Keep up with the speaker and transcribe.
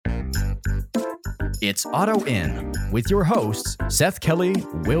It's Auto In with your hosts Seth Kelly,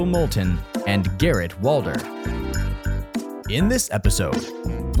 Will Moulton, and Garrett Walder. In this episode,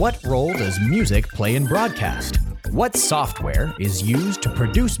 what role does music play in broadcast? What software is used to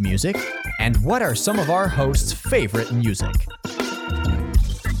produce music? And what are some of our hosts' favorite music?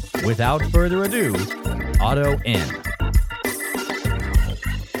 Without further ado, Auto In.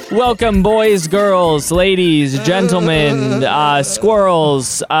 Welcome, boys, girls, ladies, gentlemen,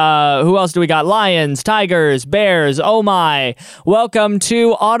 squirrels, who else do we got? Lions, tigers, bears, oh my. Welcome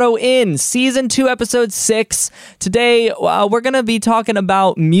to Auto In, Season 2, Episode 6. Today, we're going to be talking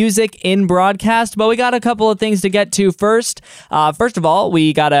about music in broadcast, but we got a couple of things to get to first. First of all,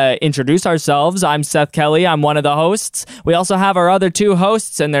 we got to introduce ourselves. I'm Seth Kelly. I'm one of the hosts. We also have our other two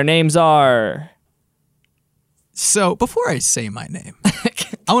hosts, and their names are... So, before I say my name...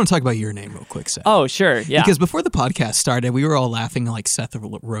 I want to talk about your name real quick, Seth. Oh, sure, yeah. Because before the podcast started, we were all laughing like Seth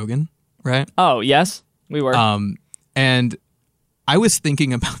Rogen, right? Oh, yes, we were. And I was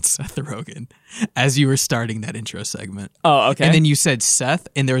thinking about Seth Rogen as you were starting that intro segment. Oh, okay. And then you said Seth,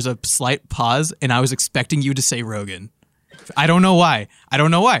 and there was a slight pause, and I was expecting you to say Rogen. I don't know why.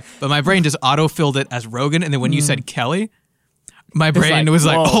 But my brain just auto-filled it as Rogen, and then when you said Kelly, my brain was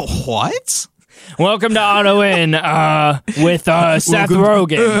like, oh, what? Welcome to Auto In with Seth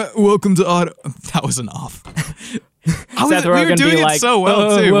Rogen. Welcome to Auto... That wasn't off. Seth Rogen we were doing it so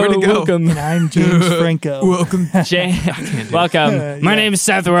well, too. Where'd it go? Welcome. And I'm James Franco. Welcome. Welcome. My name's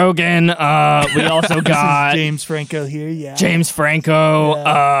Seth Rogen. We also got... James Franco here, yeah. James Franco.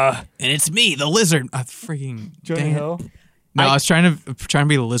 And it's me, the lizard. Freaking... Jonah Hill. No, I was trying to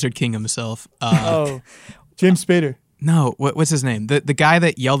be the Lizard King himself. James Spader. No, what's his name? The guy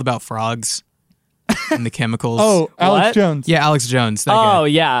that yelled about frogs and the chemicals. Alex Jones. Yeah, Alex Jones. That guy. Oh,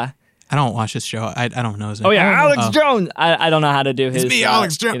 yeah. I don't watch his show. I don't know his name. Oh, yeah, Alex Jones. I don't know how to do his... It's me,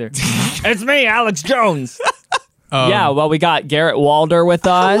 Alex Jones. Either. It's me, Alex Jones. Yeah, well, we got Garrett Walder with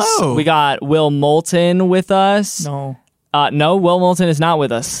us. Hello. We got Will Moulton with us. No. No, Will Moulton is not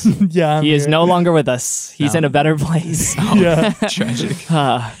with us. Yeah, He is no longer with us. He's in a better place. Yeah. Tragic.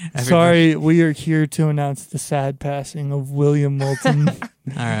 Sorry, we are here to announce the sad passing of William Moulton. All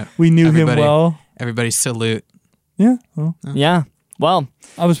right. We knew him well. Everybody salute. Yeah. Well, Yeah. Well.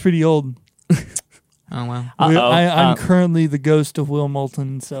 I was pretty old. Oh, well. I'm currently the ghost of Will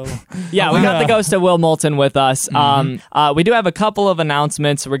Moulton, so... Yeah, we got the ghost of Will Moulton with us. We do have a couple of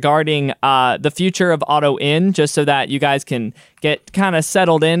announcements regarding the future of Auto In, just so that you guys can get kind of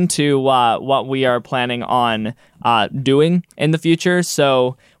settled into what we are planning on doing in the future.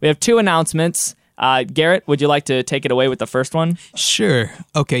 So we have two announcements. Garrett, would you like to take it away with the first one? Sure.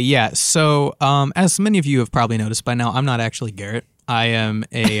 Okay, yeah. So as many of you have probably noticed by now, I'm not actually Garrett. I am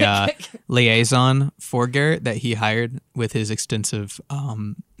a liaison for Garrett that he hired with his extensive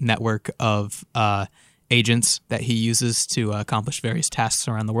network of agents that he uses to accomplish various tasks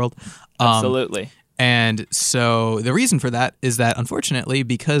around the world. Absolutely. And so the reason for that is that, unfortunately,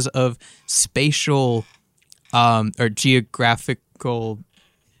 because of spatial or geographical...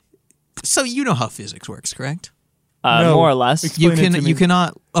 So you know how physics works, correct? No. More or less. You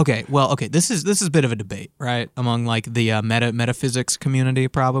cannot. Okay. Well. Okay. This is a bit of a debate, right, among like the metaphysics community.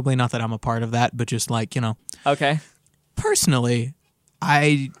 Probably not that I'm a part of that, but just like Okay. Personally,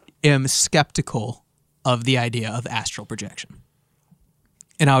 I am skeptical of the idea of astral projection,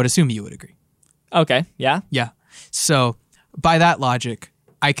 and I would assume you would agree. Okay. Yeah. Yeah. So by that logic,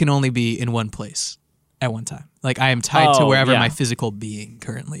 I can only be in one place at one time. Like I am tied to wherever my physical being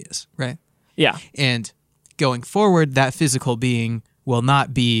currently is. Right. Yeah. And going forward, that physical being will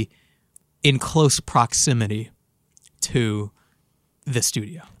not be in close proximity to the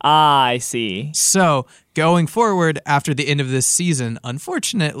studio. I see. So going forward, after the end of this season,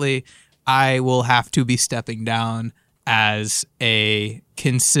 unfortunately, I will have to be stepping down as a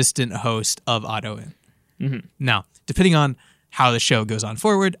consistent host of Auto In. Mm-hmm. Now, depending on how the show goes on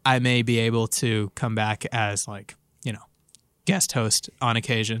forward, I may be able to come back as guest host on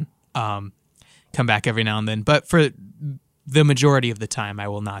occasion. Come back every now and then, but for the majority of the time, I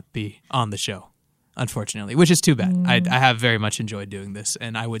will not be on the show, unfortunately, which is too bad. I have very much enjoyed doing this,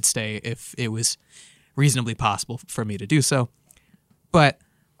 and I would stay if it was reasonably possible for me to do so. But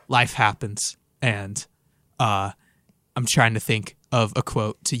life happens, and I'm trying to think of a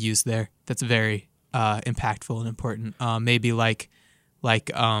quote to use there that's very impactful and important. Maybe like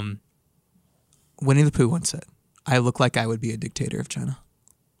Winnie the Pooh once said, "I look like I would be a dictator of China."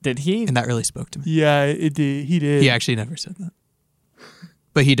 Did he? And that really spoke to me. Yeah, it did. He did. He actually never said that.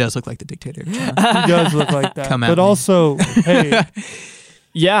 But he does look like the dictator of China. He does look like that. Come at but me. Also, hey,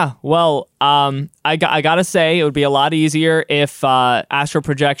 Yeah, well, I gotta say it would be a lot easier if astral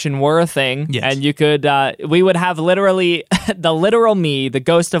projection were a thing, Yes. and you could. We would have literally the literal me, the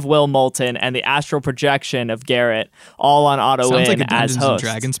ghost of Will Moulton, and the astral projection of Garrett all on auto Sounds in like a as Dungeons and hosts.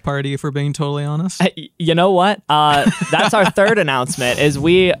 Dragons party, if we're being totally honest. You know what? That's our third announcement. Is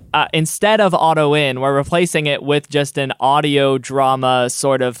we instead of auto in, we're replacing it with just an audio drama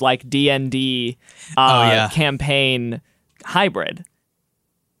sort of like D&D campaign hybrid.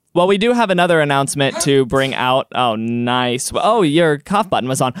 Well, we do have another announcement to bring out. Oh, nice. Oh, your cough button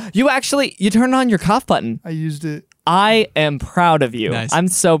was on. You turned on your cough button. I used it. I am proud of you. Nice. I'm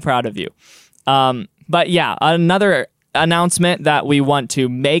so proud of you. But yeah, another announcement that we want to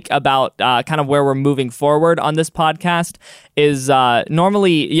make about kind of where we're moving forward on this podcast is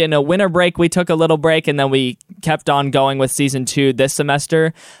normally, winter break, we took a little break and then we kept on going with season 2 this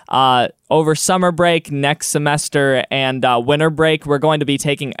semester. Over summer break, next semester, and winter break, we're going to be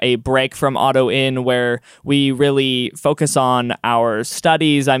taking a break from Auto In where we really focus on our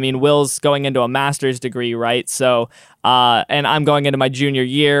studies. I mean, Will's going into a master's degree, right? So, and I'm going into my junior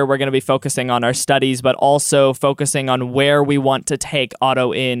year. We're going to be focusing on our studies, but also focusing on where we want to take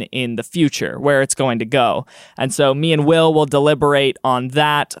Auto In the future, where it's going to go. And so me and Will will deliberate on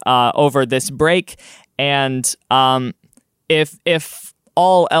that over this break. And if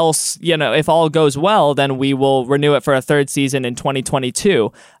all else, if all goes well, then we will renew it for a third season in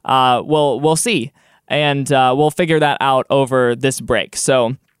 2022. We'll see. And we'll figure that out over this break.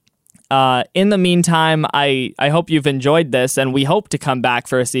 So in the meantime, I hope you've enjoyed this, and we hope to come back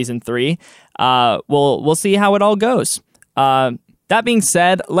for a season 3. We'll see how it all goes. That being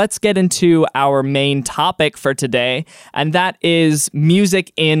said, let's get into our main topic for today, and that is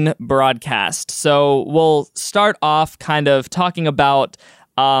music in broadcast. So we'll start off kind of talking about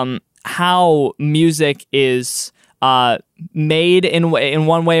how music is made in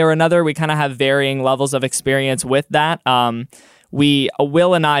one way or another. We kind of have varying levels of experience with that.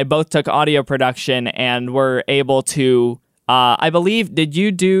 Will and I both took audio production and were able to, I believe, did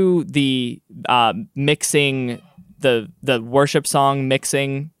you do the mixing, the worship song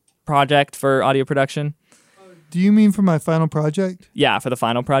mixing project for audio production? Do you mean for my final project? Yeah, for the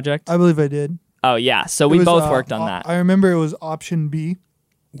final project. I believe I did. Oh yeah, so we both worked on that. I remember it was option B.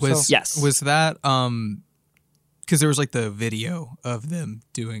 Yes. Was that because there was like the video of them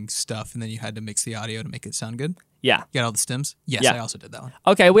doing stuff, and then you had to mix the audio to make it sound good? Yeah. Get all the stems? Yes, Yeah. I also did that one.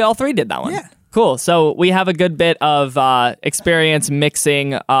 Okay, we all three did that one. Yeah. Cool. So we have a good bit of experience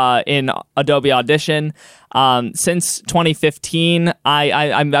mixing in Adobe Audition. Since 2015,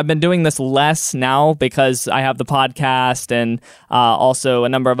 I've been doing this less now because I have the podcast and also a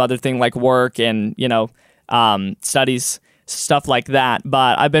number of other things like work and studies, stuff like that.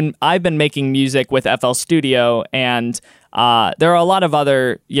 But I've been making music with FL Studio, and there are a lot of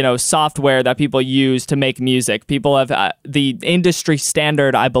other, software that people use to make music. People have the industry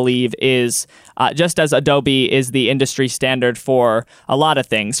standard, I believe, is just as Adobe is the industry standard for a lot of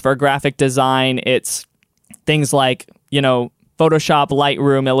things. For graphic design, it's things like, Photoshop,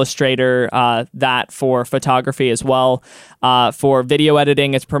 Lightroom, Illustrator, that for photography as well. For video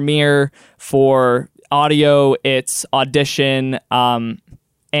editing, it's Premiere. For audio, it's Audition.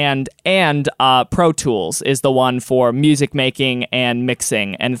 And Pro Tools is the one for music making and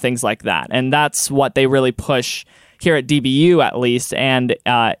mixing and things like that. And that's what they really push here at DBU, at least. And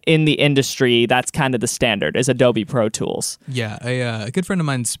in the industry, that's kind of the standard, is Adobe Pro Tools. Yeah, a good friend of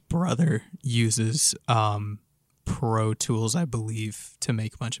mine's brother uses Pro Tools, I believe, to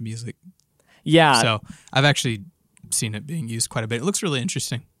make a bunch of music. Yeah. So I've actually seen it being used quite a bit. It looks really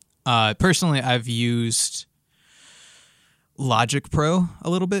interesting. Personally, I've used Logic Pro a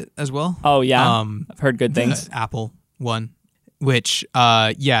little bit as well. Oh, yeah. I've heard good things. The Apple one, which,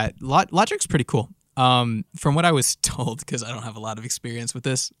 Logic's pretty cool. From what I was told, because I don't have a lot of experience with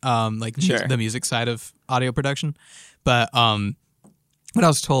this, the music side of audio production, but what I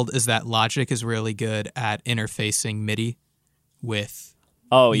was told is that Logic is really good at interfacing MIDI with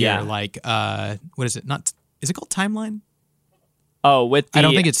what is it? Is it called Timeline? Oh, I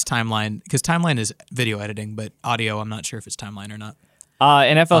don't think it's Timeline, because Timeline is video editing, but audio, I'm not sure if it's Timeline or not.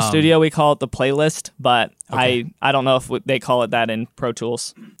 In FL Studio, we call it the playlist, but okay. I don't know if they call it that in Pro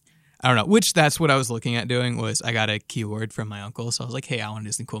Tools. I don't know, that's what I was looking at doing. Was I got a keyword from my uncle, so I was like, hey, I want to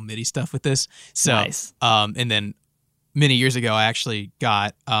do some cool MIDI stuff with this. So, nice. And then many years ago, I actually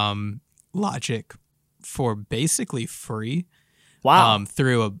got Logic for basically free. Wow.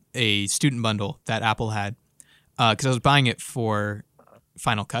 Through a student bundle that Apple had. Because I was buying it for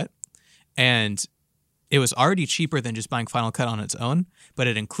Final Cut, and it was already cheaper than just buying Final Cut on its own, but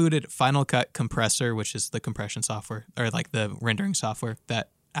it included Final Cut Compressor, which is the compression software or like the rendering software that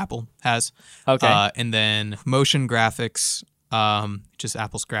Apple has. Okay. And then Motion Graphics, just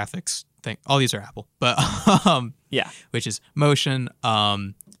Apple's graphics thing. All these are Apple, but Yeah. which is Motion,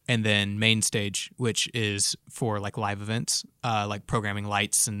 and then Main Stage, which is for like live events, like programming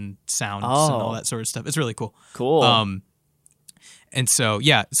lights and sounds and all that sort of stuff. It's really cool. Cool. And so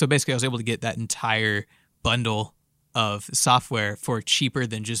so basically I was able to get that entire bundle of software for cheaper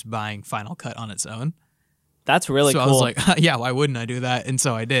than just buying Final Cut on its own. That's really So cool. I was like, yeah, why wouldn't I do that? And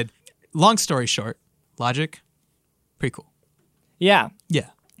so I did. Long story short, Logic, pretty cool. yeah. Yeah.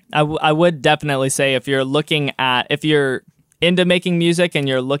 I would definitely say if you're into making music and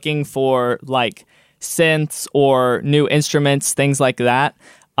you're looking for like synths or new instruments, things like that,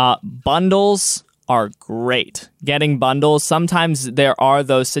 bundles are great. Getting bundles, sometimes there are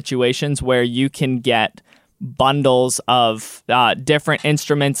those situations where you can get bundles of different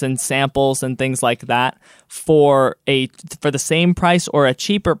instruments and samples and things like that for the same price or a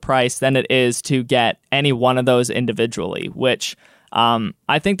cheaper price than it is to get any one of those individually, which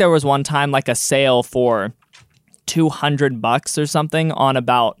I think there was one time like a sale for $200 or something on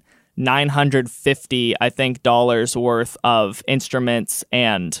about $950 I think dollars worth of instruments,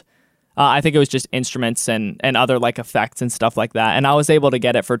 and I think it was just instruments and other like effects and stuff like that, and I was able to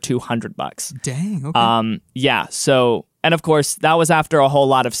get it for $200. Dang. Okay. Yeah, so, and of course that was after a whole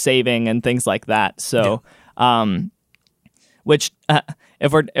lot of saving and things like that, so which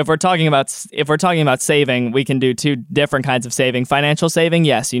if we're talking about saving, we can do two different kinds of saving. Financial saving,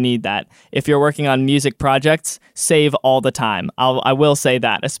 yes, you need that. If you're working on music projects, save all the time. I will say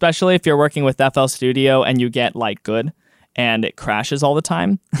that, especially if you're working with FL Studio and you get like good and it crashes all the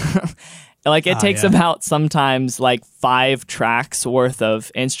time. Like it takes about sometimes like 5 tracks worth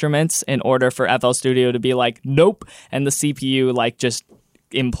of instruments in order for FL Studio to be like, nope, and the CPU like just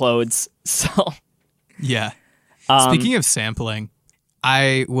implodes. So yeah. Speaking of sampling,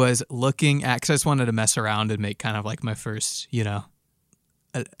 I was looking at, because I just wanted to mess around and make kind of like my first,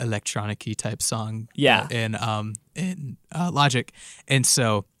 electronic-y type song. Yeah. In Logic, and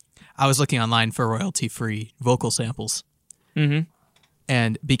so I was looking online for royalty-free vocal samples. Mm-hmm.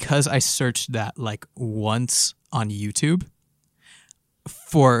 And because I searched that like once on YouTube,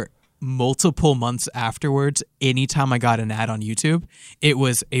 for multiple months afterwards, anytime I got an ad on YouTube, it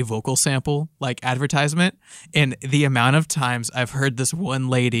was a vocal sample like advertisement. And the amount of times I've heard this one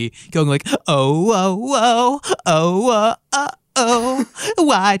lady going like, oh,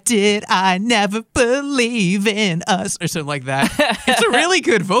 why did I never believe in us, or something like that. It's a really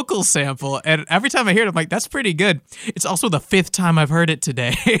good vocal sample, and every time I hear it, I'm like, that's pretty good. It's also the 5th time I've heard it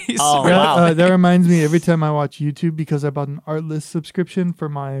today. Oh, wow. That reminds me every time I watch YouTube, because I bought an Artlist subscription for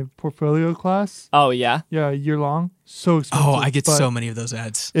my portfolio class. Oh, yeah? Yeah, a year long. So expensive. Oh, I get but so many of those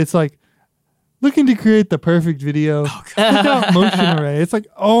ads. It's like, looking to create the perfect video. Oh, God. Pick out motion array. It's like,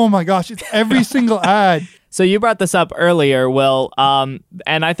 oh my gosh, it's every single ad. So you brought this up earlier, Will, and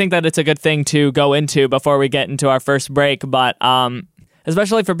I think that it's a good thing to go into before we get into our first break, but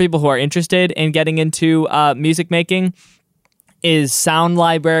especially for people who are interested in getting into music making, is sound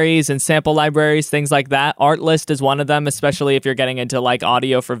libraries and sample libraries, things like that. Artlist is one of them, especially if you're getting into like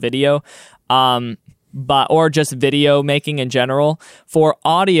audio for video. Or just video making in general. For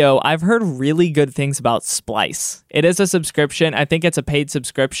audio, I've heard really good things about Splice. It is a subscription. I think it's a paid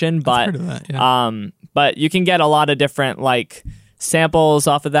subscription, but I've heard of that, yeah. But you can get a lot of different like samples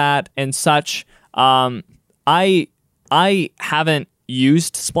off of that and such. I haven't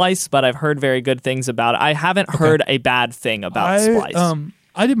used Splice, but I've heard very good things about it. I haven't heard a bad thing about Splice.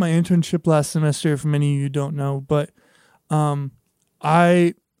 I did my internship last semester, if many of you don't know, but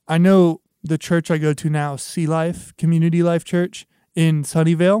I know the church I go to now, Sea Life Community Life Church in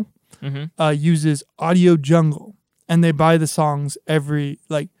Sunnyvale, uses Audio Jungle, and they buy the songs every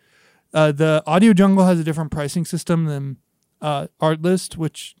the Audio Jungle has a different pricing system than Artlist,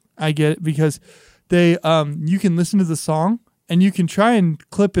 which I get it because they you can listen to the song and you can try and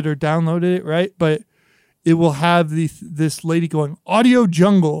clip it or download it, right? But it will have this lady going Audio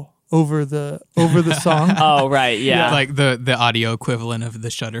Jungle over the song. Oh, right, yeah. Like the audio equivalent of the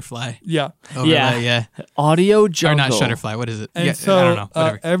Shutterfly. Yeah. Overlay, yeah. Audio Jungle. Or not Shutterfly, what is it? And Yeah, so I don't know,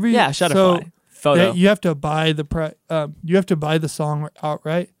 whatever. Shutterfly. Photo. You have to buy you have to buy the song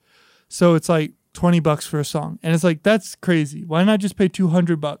outright. So it's like $20 for a song. And it's like, that's crazy. Why not just pay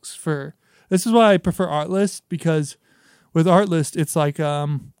 $200 for... This is why I prefer Artlist, because with Artlist, it's like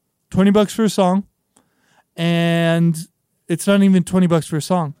 $20 for a song, and it's not even $20 for a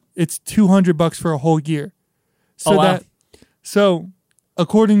song. It's $200 for a whole year. So wow. So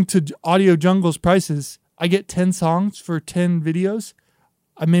according to Audio Jungle's prices, I get 10 songs for 10 videos,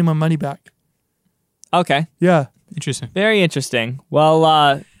 I made my money back. Okay. Yeah. Interesting. Very interesting. Well,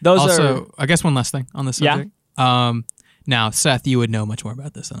 those Also, are... I guess one last thing on this Yeah. subject. Now, Seth, you would know much more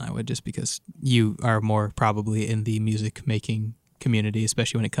about this than I would, just because you are more probably in the music making community,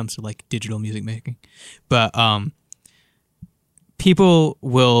 especially when it comes to like digital music making. But people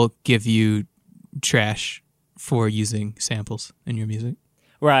will give you trash for using samples in your music,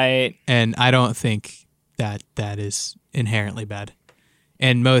 Right. and I don't think that is inherently bad.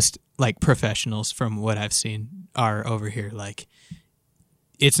 And most like professionals, from what I've seen, are over here like,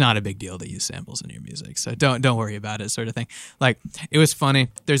 it's not a big deal to use samples in your music, so don't worry about it, sort of thing. Like, it was funny.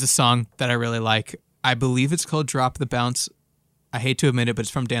 There's a song that I really like. I believe it's called "Drop the Bounce." I hate to admit it, but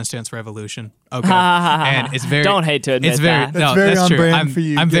it's from Dance Dance Revolution. Okay, and it's very. Don't hate to admit it's very, that. That's No, very that's on true. brand for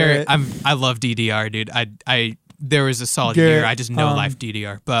you, Garrett. I love DDR, dude. There was a solid Garrett, year. I just know life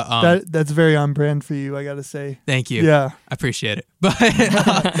DDR, but That's very on brand for you, I gotta say. thank you. Yeah. I appreciate it. But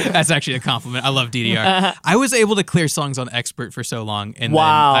that's actually a compliment. I love DDR. I was able to clear songs on Expert for so long, and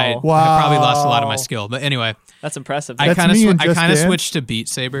Wow. then I probably lost a lot of my skill. But anyway, That's impressive. I That's kind of me and Just Dance. switched to Beat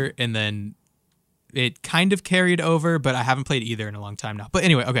Saber, and then it kind of carried over, but I haven't played either in a long time now. But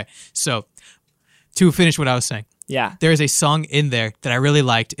anyway, okay. So to finish what I was saying, yeah. there is a song in there that I really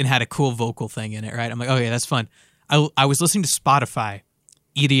liked and had a cool vocal thing in it, right? I'm like, okay, that's fun. I was listening to Spotify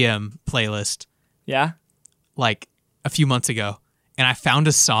EDM playlist Yeah. like a few months ago, and I found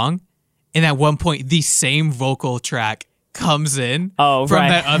a song, and at one point the same vocal track comes in Oh, from right.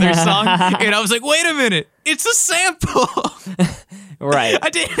 that other song, and I was like, wait a minute, it's a sample. Right. I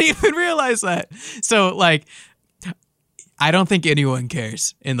didn't even realize that. So like, I don't think anyone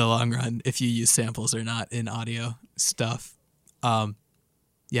cares in the long run if you use samples or not in audio stuff.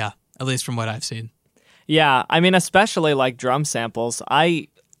 Yeah, at least from what I've seen. Yeah, I mean, especially like drum samples.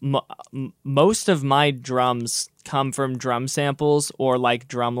 Most of my drums come from drum samples or like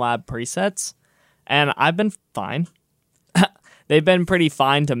Drum Lab presets, and I've been fine. They've been pretty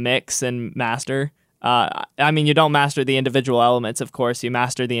fine to mix and master. I mean, you don't master the individual elements, of course. You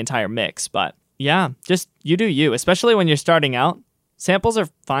master the entire mix, but yeah, just you do you. Especially when you're starting out, samples are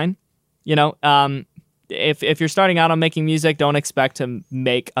fine. You know, if you're starting out on making music, don't expect to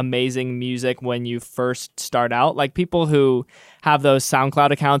make amazing music when you first start out. Like people who have those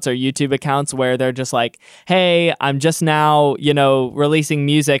SoundCloud accounts or YouTube accounts where they're just like, hey, I'm just now, releasing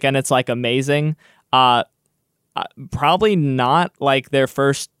music and it's like amazing. Probably not like their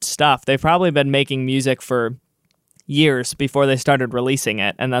first stuff. They've probably been making music for years before they started releasing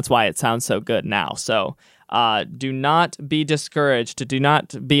it, and that's why it sounds so good now. So do not be discouraged. Do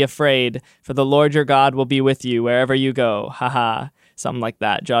not be afraid, for the Lord your God will be with you wherever you go. Haha. Something like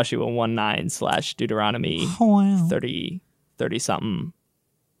that. Joshua 1:9 / Deuteronomy 30-something.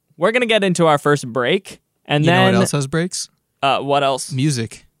 We're going to get into our first break. And You then know what else has breaks? what else?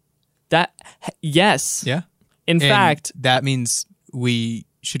 Music. Yes. Yeah. In And fact, that means we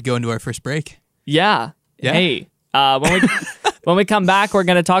should go into our first break. yeah. Yeah. Hey, when we come back, we're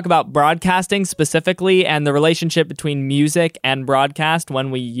going to talk about broadcasting specifically and the relationship between music and broadcast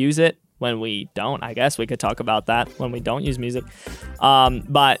when we use it. When we don't, I guess we could talk about that when we don't use music.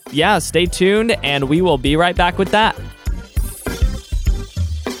 But yeah, stay tuned and we will be right back with that.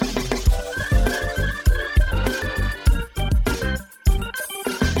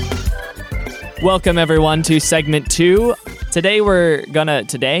 Welcome everyone to segment 2. Today,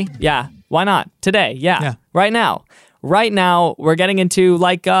 yeah, why not? Today, yeah. Right now, we're getting into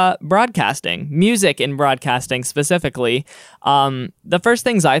like broadcasting, music and broadcasting specifically. The first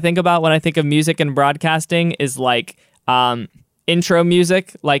things I think about when I think of music and broadcasting is like intro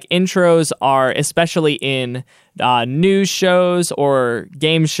music. Like intros are especially in news shows or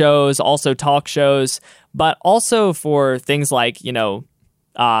game shows, also talk shows, but also for things like,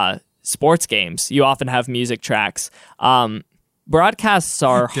 sports games. You often have music tracks. Broadcasts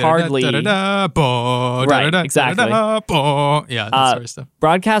are hardly right. Exactly. Yeah, that sort of stuff.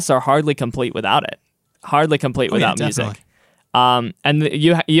 Broadcasts are hardly complete without it. Hardly complete without music. And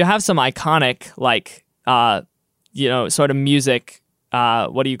you have some iconic like sort of music.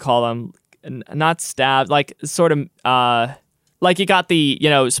 What do you call them? Not stab. Like sort of like you got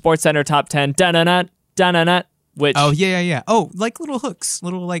the Sports Center Top 10. Da-na-na, da-na-na. Which yeah. Oh, like little hooks,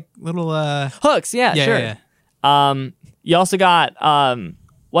 hooks. Yeah, sure. Yeah. You also got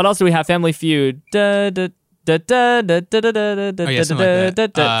what else do we have? Family Feud. Something Something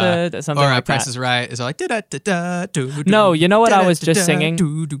like Price that. is Right. Is like No, you know what I was just singing?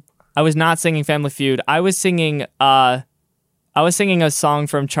 I was not singing Family Feud. I was singing a song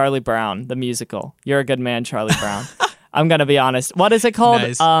from Charlie Brown, the musical. You're a Good Man, Charlie Brown. I'm gonna be honest. What is it called?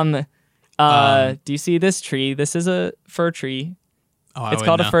 Nice. Do you see this tree? This is a fir tree. Oh, I It's wouldn't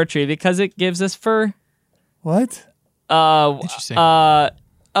called know. a fir tree because it gives us fur. What? Interesting.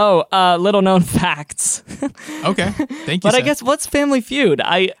 Little known facts. Okay, thank you. But I Seth. guess what's Family Feud?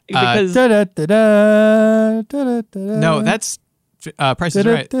 Because No, that's Price is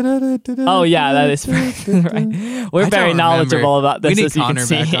Right. oh yeah, that is right. We're I very don't knowledgeable remember. about this. We need as you Connor can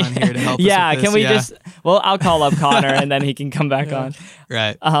see. back on here to help us yeah, with can this, we yeah. just? Well, I'll call up Connor and then he can come back on.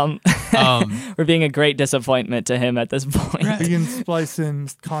 Right. We're being a great disappointment to him at this point. Right. We can splice in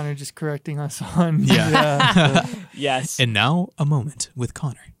Connor just correcting us on. Yeah. Yes. And now a moment with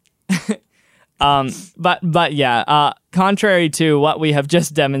Connor. But yeah, contrary to what we have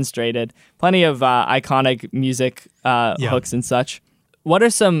just demonstrated, plenty of iconic music hooks and such. What are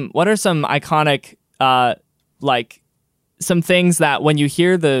some iconic like some things that when you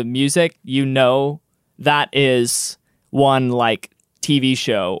hear the music, you know that is one like TV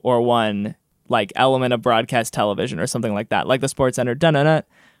show or one like element of broadcast television or something like that, like the Sports Center. Dun-dun-dun.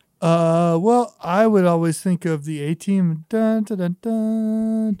 Well, I would always think of the A-Team. Dun, dun, dun,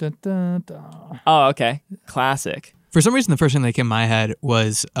 dun, dun, dun, dun. Oh, okay, classic. For some reason, the first thing that came in my head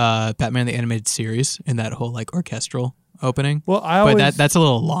was Batman the Animated Series and that whole like orchestral opening. Well, I But always that's a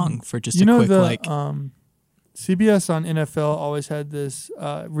little long for just you a know quick the like. CBS on NFL always had this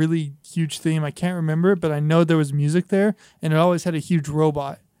really huge theme. I can't remember it, but I know there was music there, and it always had a huge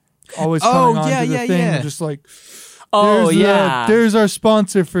robot always coming on to the thing, and just like. Oh There's, yeah. there's our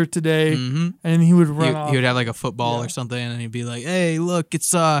sponsor for today, Mhm. and he would run off. He would have like a football or something, and he'd be like, "Hey, look,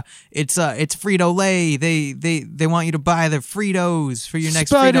 it's Frito Lay. They want you to buy the Fritos for your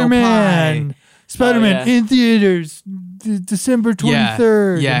next Frito pie." Spider-Man yeah. in theaters, December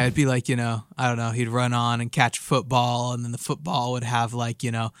 23rd. Yeah, it'd be like, I don't know, he'd run on and catch football, and then the football would have like,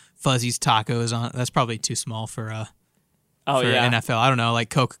 Fuzzy's tacos on it. That's probably too small for NFL. I don't know, like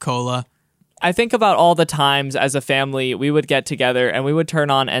Coca-Cola. I think about all the times as a family we would get together and we would turn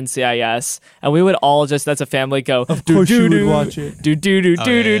on NCIS and we would all just as a family go Of course you would watch it. do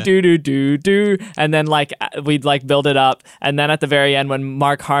and then like we'd like build it up and then at the very end when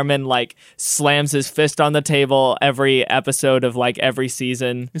Mark Harmon like slams his fist on the table every episode of like every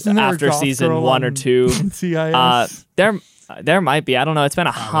season Isn't there a after goth season girl 1 or on 2 NCIS? there might be. I don't know. It's been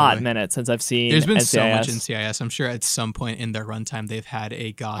a hot Probably. minute since I've seen There's been NCIS. so much NCIS. I'm sure at some point in their runtime they've had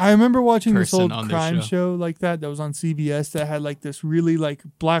a goth. I remember watching this person old on their crime show. show like that was on CBS that had like this really like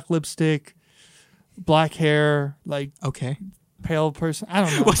black lipstick, black hair, like Okay. pale person. I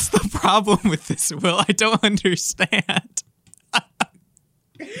don't know. What's the problem with this, Will? I don't understand.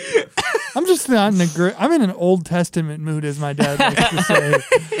 I'm just not in a great. I'm in an Old Testament mood, as my dad likes to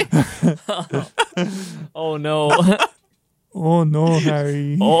say. Oh no. Oh no,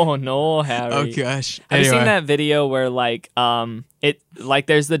 Harry. Oh no, Harry. Oh gosh. Have you seen Anyway. that video where like it like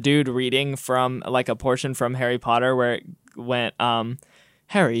there's the dude reading from like a portion from Harry Potter where it went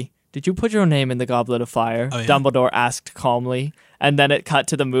Harry, did you put your name in the Goblet of Fire? Oh, yeah. Dumbledore asked calmly. And then it cut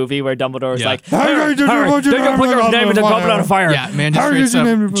to the movie where Dumbledore was Yeah. like, Harry, did you put did you put your name in the Goblet of Fire? Yeah, man, How just did you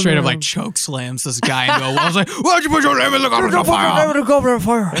name it? straight up like choke slams this guy into a wall. I was like, why'd you put your name in the Goblet of Fire? the Goblet of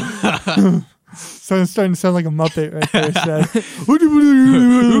Fire. So it's starting to sound like a Muppet right there. Seth.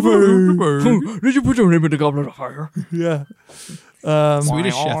 Did you put your name in the Goblet of Fire? Yeah.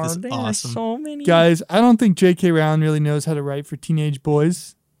 Swedish Chef Wow, is there are awesome. so many. Guys, I don't think J.K. Rowling really knows how to write for teenage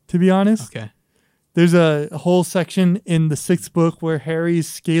boys, to be honest. Okay. There's a whole section in the 6th book where Harry's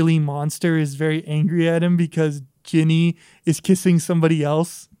scaly monster is very angry at him because Ginny is kissing somebody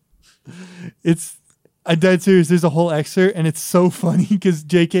else. I'm dead serious. There's a whole excerpt, and it's so funny because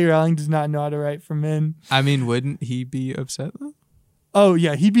J.K. Rowling does not know how to write for men. I mean, wouldn't he be upset though? Oh,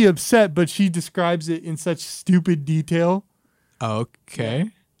 yeah, he'd be upset, but she describes it in such stupid detail. Okay.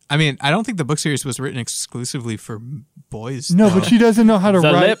 I mean, I don't think the book series was written exclusively for boys. No, though. but she doesn't know how to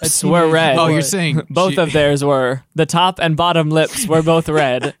The write. lips were red. Oh, boy. you're saying Both of theirs were. The top and bottom lips were both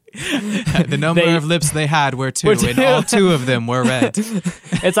red. the number they- of lips they had were two, Were two. and all 2 of them were red.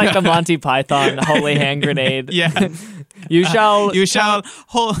 It's like the Monty Python holy hand grenade. Yeah. You shall. You shall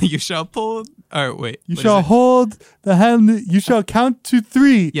hold. You shall pull. Or wait. You what shall is it? hold the hand. You shall count to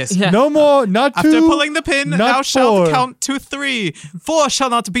 3. Yes. Yeah. No more, not 2. After pulling the pin, not thou shalt 4. count to 3. 4 shall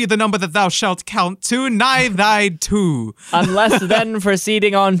not be the number that thou shalt count to, nigh thy 2. Unless then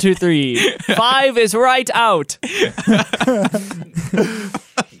proceeding on to 3. 5 is right out.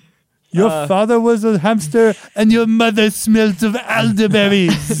 Your father was a hamster, and your mother smelt of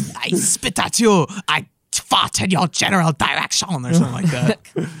elderberries. I spit at you. I fart in your general direction, or something like that.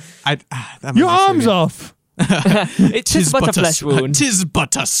 That Your might be arm's so off. It is but a flesh wound. Tis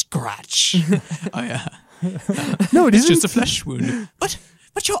but a scratch. Oh yeah, No, it it's isn't. just a flesh wound. But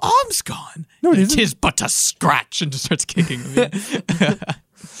but your arm's gone. No, it isn't. Tis but a scratch, and just starts kicking me.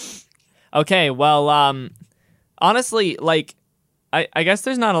 Okay, well, honestly, like, I guess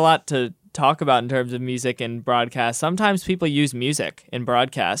there's not a lot to talk about in terms of music and broadcast. Sometimes people use music in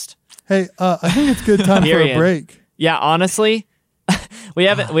broadcast. Hey, I think it's good time for a Period. break. Yeah, honestly, we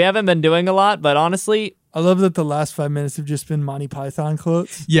haven't been doing a lot, but honestly, I love that the last 5 minutes have just been Monty Python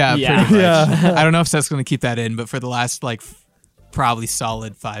quotes. Yeah, Yeah. pretty much. Yeah. I don't know if Seth's going to keep that in, but for the last probably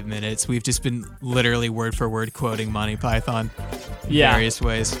solid 5 minutes, we've just been literally word for word quoting Monty Python in Yeah. various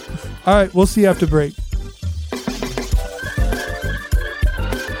ways. All right, we'll see you after break.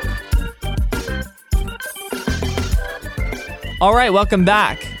 all right, welcome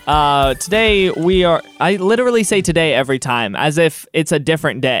back. Today I literally say today every time, as if it's a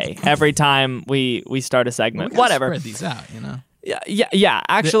different day every time we start a segment. We gotta Whatever. Spread these out, you know. Yeah.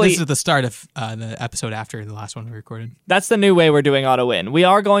 Actually, This is the start of the episode after the last one we recorded. that's the new way we're doing Auto In. We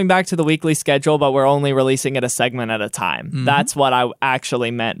are going back to the weekly schedule, but we're only releasing it a segment at a time. That's what I actually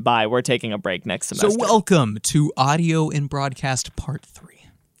meant by we're taking a break next semester. So welcome to Audio and Broadcast Part 3.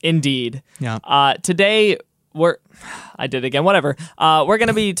 Indeed. Yeah. Today I did it again. Whatever. We're going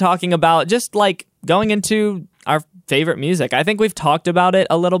to be talking about just like going into our favorite music. I think we've talked about it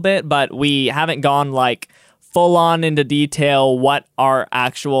a little bit, but we haven't gone like full on into detail what our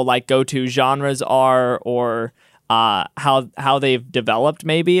actual like go-to genres are, or how they've developed,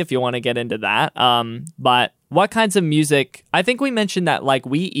 maybe, if you want to get into that. But what kinds of music? I think we mentioned that like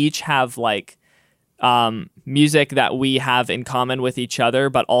we each have like music that we have in common with each other,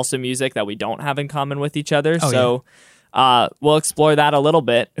 but also music that we don't have in common with each other. We'll explore that a little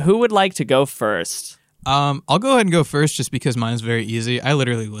bit. Who would like to go first? I'll go ahead and go first just because mine's very easy. I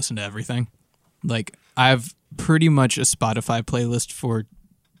literally listen to everything. Like, I have pretty much a Spotify playlist for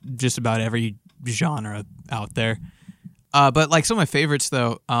just about every genre out there. But like some of my favorites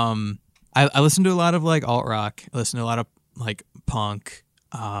though, I listen to a lot of like alt rock. I listen to a lot of like punk,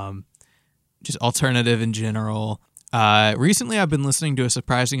 just alternative in general. Recently I've been listening to a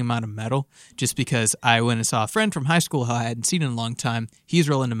surprising amount of metal just because I went and saw a friend from high school who I hadn't seen in a long time. He's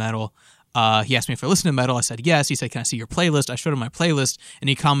real into metal. He asked me if I listened to metal. I said yes. He said, "Can I see your playlist?" I showed him my playlist, and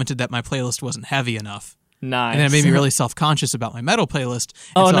he commented that my playlist wasn't heavy enough. Nice. And then it made me really self-conscious about my metal playlist.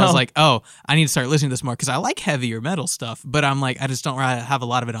 And I was like, I need to start listening to this more because I like heavier metal stuff, but I'm like, I just don't have a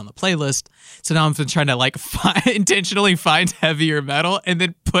lot of it on the playlist. So now I'm been trying to like intentionally find heavier metal and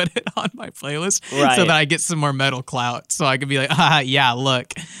then put it on my playlist so that I get some more metal clout. So I can be like, yeah,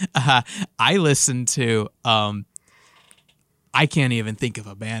 look, I listen to... I can't even think of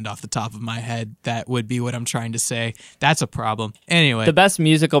a band off the top of my head that would be what I'm trying to say. That's a problem. Anyway. The best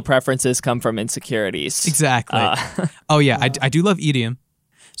musical preferences come from insecurities. Exactly. Oh, yeah. I do love EDM. I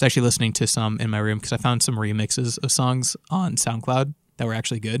was actually listening to some in my room because I found some remixes of songs on SoundCloud that were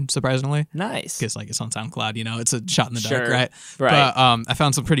actually good, surprisingly. Nice. Because like it's on SoundCloud, you know, it's a shot in the dark, Sure. right? Right. But I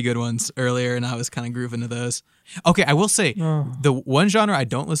found some pretty good ones earlier, and I was kind of grooving to those. Okay, I will say the one genre I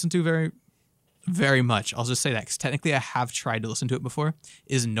don't listen to very much, I'll just say that because technically I have tried to listen to it before,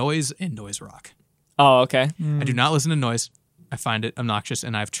 is noise and noise rock. Oh, okay. I do not listen to noise. I find it obnoxious,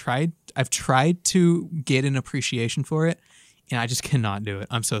 and I've tried to get an appreciation for it, and I just cannot do it.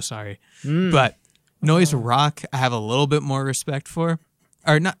 I'm so sorry. But noise rock, I have a little bit more respect for.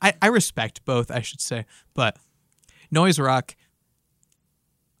 Or not, I respect both, I should say. But noise rock,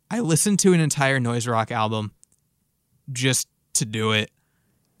 I listened to an entire noise rock album just to do it.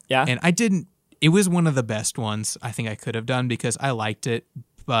 Yeah. And I didn't. It was one of the best ones I think I could have done because I liked it,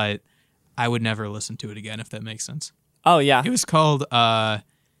 but I would never listen to it again, if that makes sense. Oh, yeah. It was called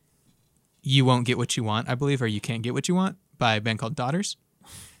You Won't Get What You Want, I believe, or You Can't Get What You Want by a band called Daughters.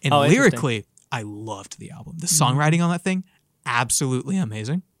 And lyrically, I loved the album. The songwriting on that thing, absolutely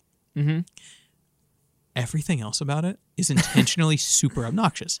amazing. Mm-hmm. Everything else about it is intentionally super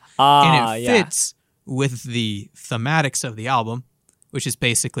obnoxious. And it fits with the thematics of the album, which is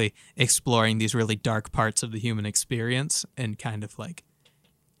basically exploring these really dark parts of the human experience and kind of like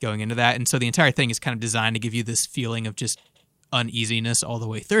going into that. And so the entire thing is kind of designed to give you this feeling of just uneasiness all the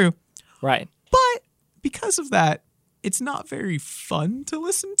way through. Right. But because of that, it's not very fun to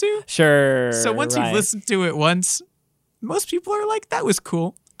listen to. Sure. So once you've listened to it once, most people are like, that was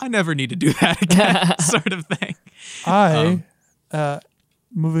cool. I never need to do that again, sort of thing.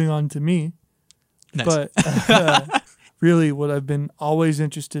 Moving on to me, Nice. but really what I've been always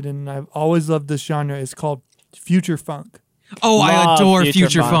interested in, and I've always loved this genre, is called future funk. Oh, I Love adore Future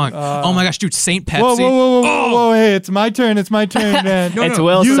Future Funk. Funk. Oh my gosh, dude, Saint Pepsi. Whoa! Hey, it's my turn, man. It's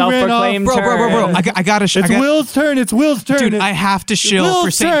Will's You ran self-proclaimed off. Bro. turn. I gotta. It's Will's turn. It's Will's turn. Dude, I have to shill Will's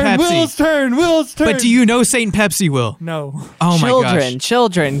for Saint turn. Pepsi. Will's turn. But do you know Saint Pepsi, Will? No. Oh my Children, gosh.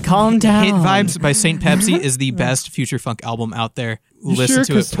 children, calm down. Hit Vibes by Saint Pepsi is the best Future Funk album out there. You Listen sure?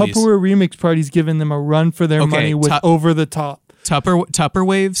 to it, Because please. Tupperware Remix Party's giving them a run for their Okay, money with Over the Top. Tupper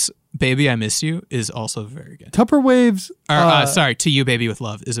Waves, Baby I Miss You is also very good. Tupper Waves. Sorry, To You Baby with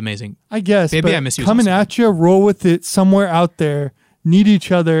Love is amazing. I guess. Baby but I Miss You is coming also at you, roll with it. Somewhere out there, Need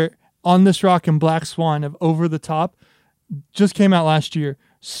Each Other, On This Rock, and Black Swan of Over the Top just came out last year.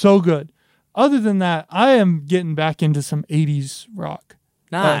 So good. Other than that, I am getting back into some 80s rock.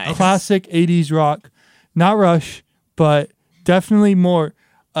 Nice. Classic 80s rock. Not Rush, but definitely more,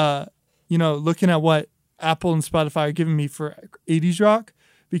 looking at what Apple and Spotify are giving me for 80s rock.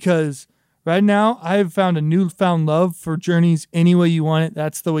 Because right now, I have found a newfound love for Journey's Any Way You Want It,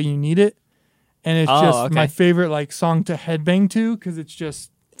 That's the Way You Need It. And it's just my favorite song to headbang to, because it's just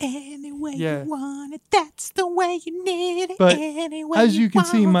Any way you want it, that's the way you need it. But as you can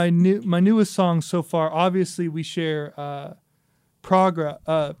see, my newest song so far, obviously we share prog rock.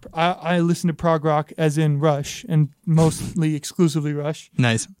 I listen to prog rock as in Rush, and mostly exclusively Rush.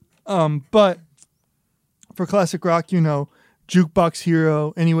 Nice. But for classic rock, Jukebox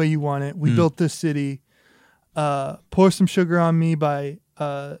Hero, Any Way You Want It, We Built This City, Pour Some Sugar on Me by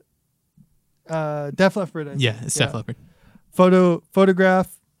Def Leppard. It's Def Leppard.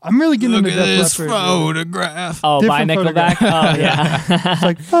 Photograph. I'm really getting Look into at Def this Leppard. photograph. Oh, by Different Nickelback? photograph. Oh, yeah. It's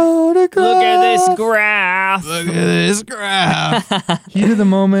like photograph. Look at this graph. Look at this graph. Heat of the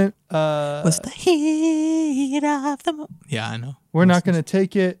moment. What's the heat of the moment? Yeah, I know. We're not gonna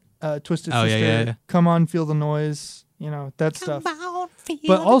take it. Twisted Oh, Sister. yeah. Come on, feel the noise. That stuff. On,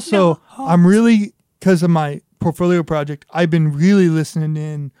 But also, I'm really, because of my portfolio project, I've been really listening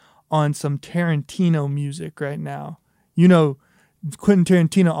in on some Tarantino music right now. Quentin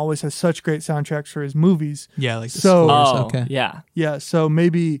Tarantino always has such great soundtracks for his movies. Yeah, like the So- scores. Oh, Okay. yeah. Yeah, so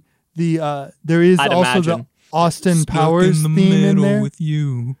maybe there is I'd also imagine. the Austin Stuck Powers in the theme in middle there. with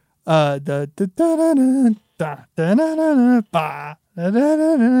you. The da da da da da da da da ba da da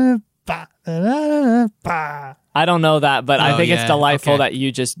da da ba da da da ba. I don't know that, but I Oh, think it's yeah, delightful okay. that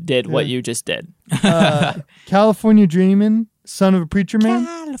you just did what you just did. California Dreamin', Son of a Preacher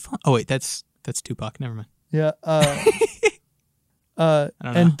Man. Oh wait, that's Tupac. Never mind. Yeah. don't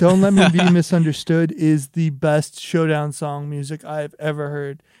And know. Don't Let Me Be Misunderstood is the best showdown song music I've ever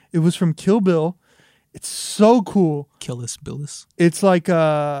heard. It was from Kill Bill. It's so cool. Killis Billis. It's like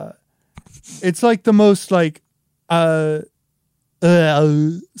the most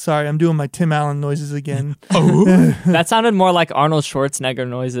sorry, I'm doing my Tim Allen noises again. That sounded more like Arnold Schwarzenegger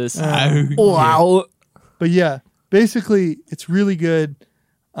noises. Oh, Wow. But yeah, basically it's really good.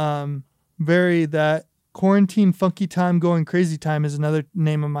 Very that Quarantine Funky Time Going Crazy Time is another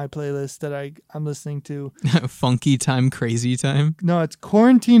name of my playlist that I'm listening to. Funky time, crazy time. No, it's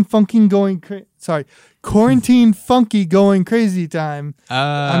Quarantine Funky Going Crazy Time.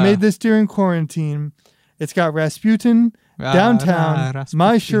 I made this during quarantine. It's got Rasputin, Downtown,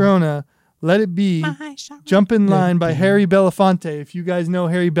 My Sharona, Let It Be, Jump in Line by Harry Belafonte. If you guys know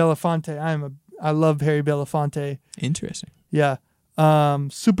Harry Belafonte, I love Harry Belafonte. Interesting. Yeah.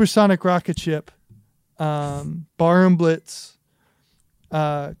 Supersonic Rocket Ship, Barroom Blitz,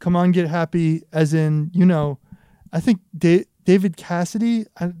 Come On Get Happy, as in, I think David Cassidy.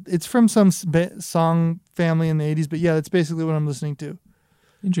 It's from some song family in the 80s, but yeah, that's basically what I'm listening to.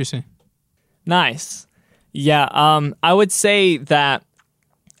 Interesting. Nice. Yeah, I would say that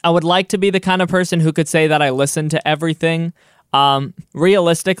I would like to be the kind of person who could say that I listen to everything.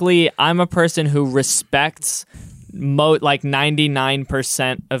 Realistically, I'm a person who respects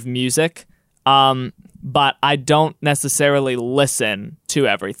 99% of music, but I don't necessarily listen to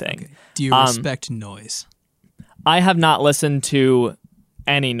everything. Okay. Do you respect noise? I have not listened to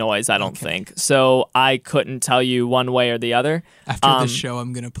any noise, I don't think. So I couldn't tell you one way or the other. After this show,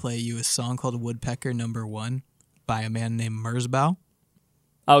 I'm going to play you a song called Woodpecker No. 1 by a man named Merzbow,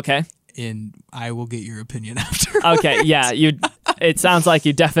 Okay. and I will get your opinion after. Okay, yeah, it sounds like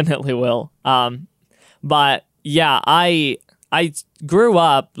you definitely will. But yeah, I grew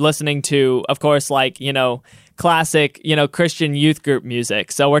up listening to, of course, classic, Christian youth group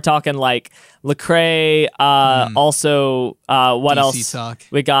music. So we're talking like Lecrae, also what DC else? Talk.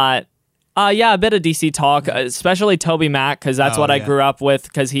 We got a bit of DC Talk, especially Toby Mac, because that's what I yeah. grew up with,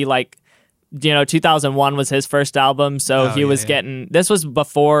 because he 2001 was his first album, so he was getting, this was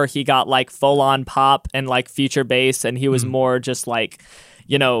before he got full on pop and future bass, and he was more just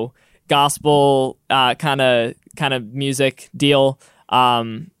gospel kind of kind of music deal,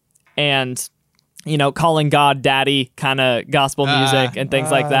 and calling God Daddy kind of gospel music and things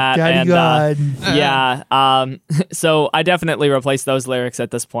like that. Daddy and God. yeah, so I definitely replaced those lyrics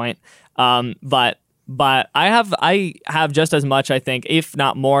at this point. But I have just as much, I think, if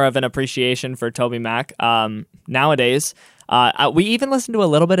not more, of an appreciation for Toby Mac nowadays. We even listened to a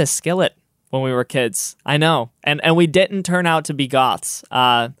little bit of Skillet when we were kids. I know, and we didn't turn out to be goths.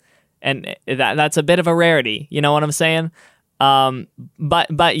 And that's a bit of a rarity. You know what I'm saying?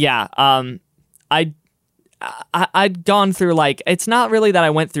 But yeah. I'd gone through, like, it's not really that I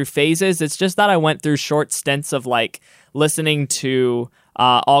went through phases. It's just that I went through short stints of like listening to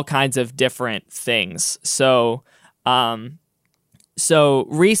all kinds of different things. So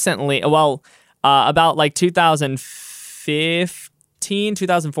recently, about like 2015,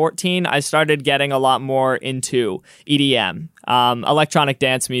 2014, I started getting a lot more into EDM. Electronic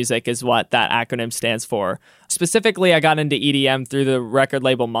dance music is what that acronym stands for. Specifically, I got into EDM through the record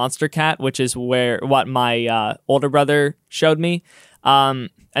label Monster Cat, which is what my older brother showed me. And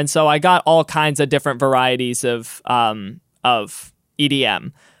so I got all kinds of different varieties of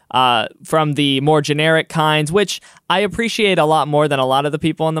EDM. From the more generic kinds, which I appreciate a lot more than a lot of the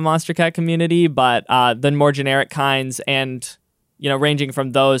people in the Monster Cat community, but the more generic kinds, and ranging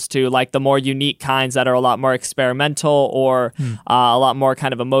from those to like the more unique kinds that are a lot more experimental or a lot more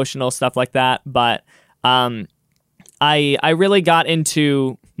kind of emotional stuff like that. But I really got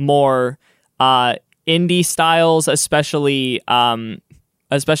into more indie styles, especially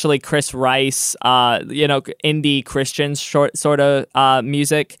Chris Rice, indie Christian sort of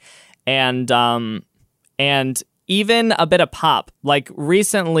music, and even a bit of pop. Like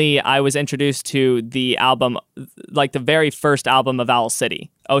recently, I was introduced to the album, like the very first album of Owl City,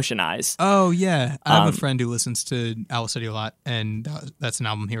 Ocean Eyes. Oh yeah, I have a friend who listens to Owl City a lot, and that's an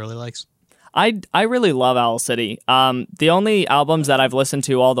album he really likes. I really love Owl City. The only albums that I've listened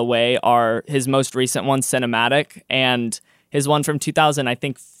to all the way are his most recent one, Cinematic, and his one from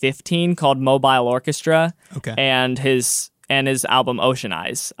 2015 called Mobile Orchestra. Okay. And his album Ocean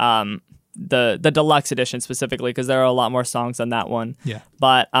Eyes. The deluxe edition specifically, because there are a lot more songs on that one. Yeah.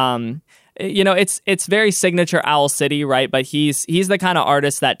 But it's very signature Owl City, right? But he's the kind of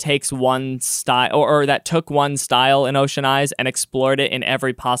artist that takes one style, or that took one style in Ocean Eyes and explored it in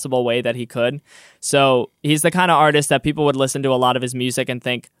every possible way that he could. So he's the kind of artist that people would listen to a lot of his music and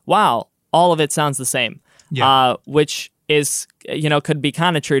think, wow, all of it sounds the same. Yeah. Which is, could be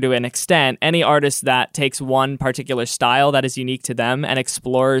kind of true to an extent. Any artist that takes one particular style that is unique to them and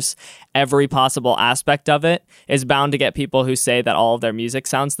explores every possible aspect of it is bound to get people who say that all of their music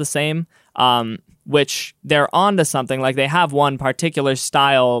sounds the same, which they're onto something. Like they have one particular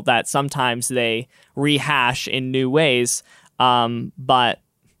style that sometimes they rehash in new ways, but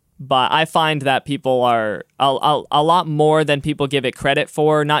I find that people are a lot more than people give it credit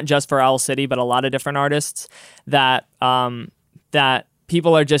for, not just for Owl City, but a lot of different artists, that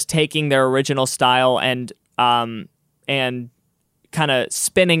people are just taking their original style and kind of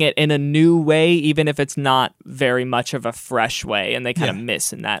spinning it in a new way, even if it's not very much of a fresh way, and they kind of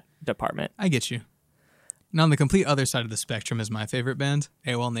miss in that department. I get you. Now, on the complete other side of the spectrum is my favorite band,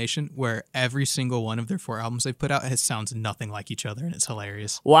 AWOL Nation, where every single one of their 4 albums they've put out sounds nothing like each other, and it's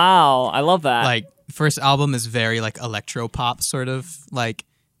hilarious. Wow, I love that. Like, first album is very, like, electro-pop sort of, like,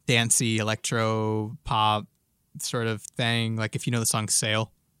 dancey electro-pop sort of thing. Like, if you know the song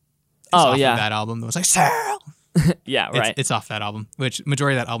Sail, it's off of that album. It was like, Sail! Yeah, right. It's off that album, which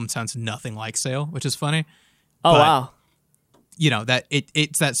majority of that album sounds nothing like Sail, which is funny. Oh, wow. That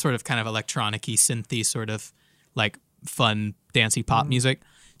it's that sort of kind of electronic-y, synthy sort of like fun, dancey pop music.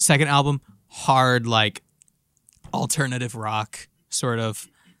 Second album, hard, like alternative rock sort of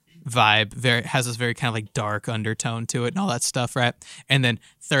vibe. Has this very kind of like dark undertone to it and all that stuff, right? And then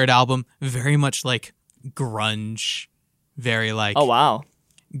third album, very much like grunge, very like oh wow,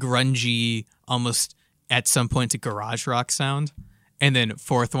 grungy, almost at some point a garage rock sound. And then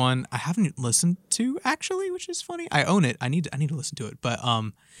fourth one, I haven't listened to actually, which is funny. I own it. I need to listen to it. But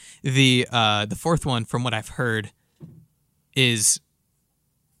the fourth one, from what I've heard, is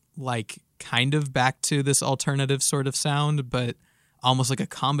like kind of back to this alternative sort of sound, but almost like a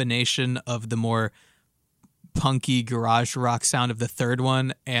combination of the more punky garage rock sound of the third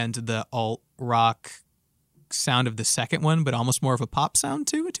one and the alt rock sound of the second one, but almost more of a pop sound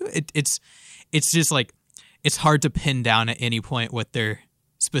to it. It's just like, it's hard to pin down at any point what their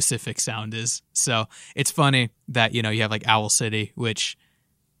specific sound is. So it's funny that, you have like Owl City, which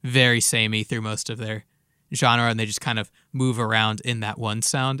very samey through most of their genre, and they just kind of move around in that one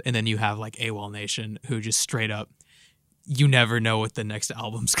sound. And then you have like AWOL Nation, who just straight up, you never know what the next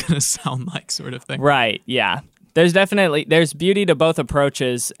album's going to sound like, sort of thing. Right. Yeah. there's beauty to both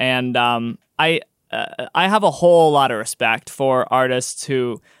approaches, and I have a whole lot of respect for artists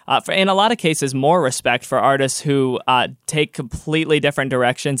who, in a lot of cases, more respect for artists who take completely different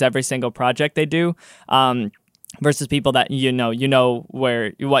directions every single project they do, versus people that you know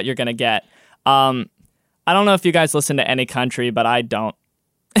what you're gonna get. I don't know if you guys listen to any country, but I don't.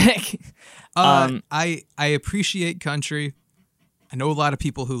 I appreciate country. I know a lot of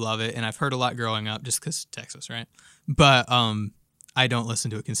people who love it, and I've heard a lot growing up just because Texas, right? But I don't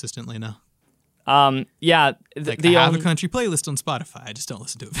listen to it consistently now. I have a country playlist on Spotify. I just don't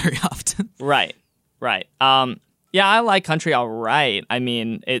listen to it very often. Right. Yeah, I like country all right. I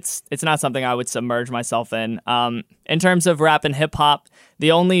mean, it's not something I would submerge myself in. In terms of rap and hip hop,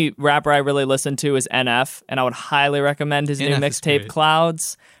 the only rapper I really listen to is NF, and I would highly recommend his new mixtape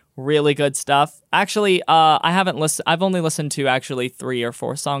Clouds. Really good stuff. Actually, I haven't listened. I've only listened to actually 3 or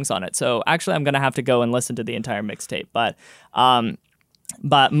 4 songs on it. So actually, I'm gonna have to go and listen to the entire mixtape.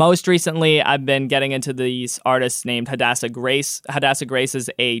 But most recently, I've been getting into these artists named Hadassah Grace. Hadassah Grace is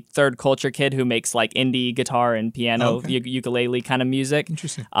a third culture kid who makes like indie guitar and piano, ukulele kind of music.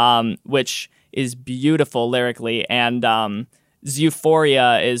 Interesting. Which is beautiful lyrically. And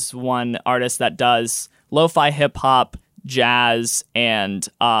Euphoria is one artist that does lo-fi hip hop, jazz, and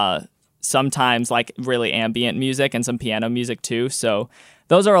sometimes like really ambient music and some piano music too. So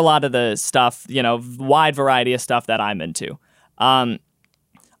those are a lot of the stuff, wide variety of stuff that I'm into.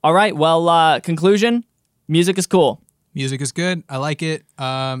 All right. Well, conclusion, music is cool. Music is good. I like it.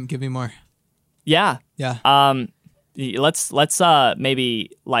 Give me more. Yeah. Yeah. Let's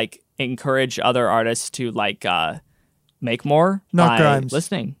maybe like encourage other artists to like make more Not by Grimes.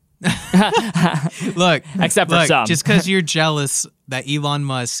 listening. Look, Except for some. Just because you're jealous that Elon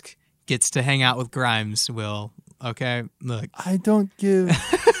Musk gets to hang out with Grimes, Will. Okay, look. I don't give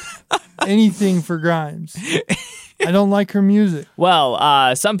anything for Grimes. I don't like her music.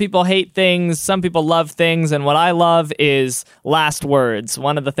 Well, some people hate things, some people love things, and what I love is last words.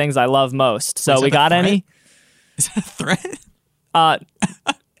 One of the things I love most. So we got any? Is that a threat?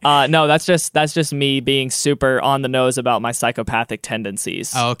 No, that's just me being super on the nose about my psychopathic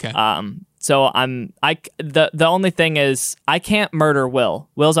tendencies. Oh, okay. So the only thing is I can't murder Will.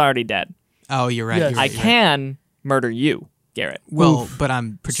 Will's already dead. Oh, you're right. Yes. You're right, I can murder you, Garrett. Well, but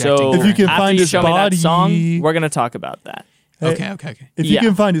I'm projecting. So If you can after find you his show me body- that song, we're gonna talk about that. Okay. If Yeah. you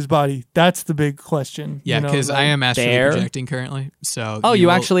can find his body, that's the big question. Yeah, because I am astrally There. projecting currently. So. Oh, you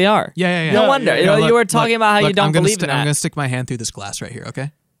will- actually are. Yeah. No wonder. yeah. You were talking about how you don't believe in that. I'm gonna stick my hand through this glass right here.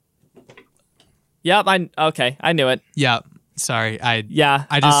 Okay. Yep. I knew it. Yeah. Sorry. I just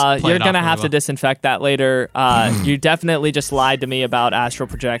you're played gonna off have really to disinfect that later. You definitely just lied to me about astral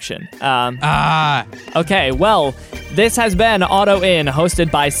projection. Okay, well, this has been Auto In,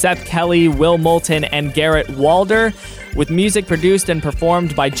 hosted by Seth Kelly, Will Moulton, and Garrett Walder, with music produced and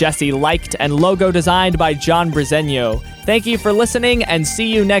performed by Jesse Liked and logo designed by John Brezenio. Thank you for listening, and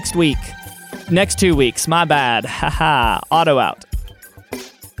see you next week. Next 2 weeks, my bad. Haha. Auto out.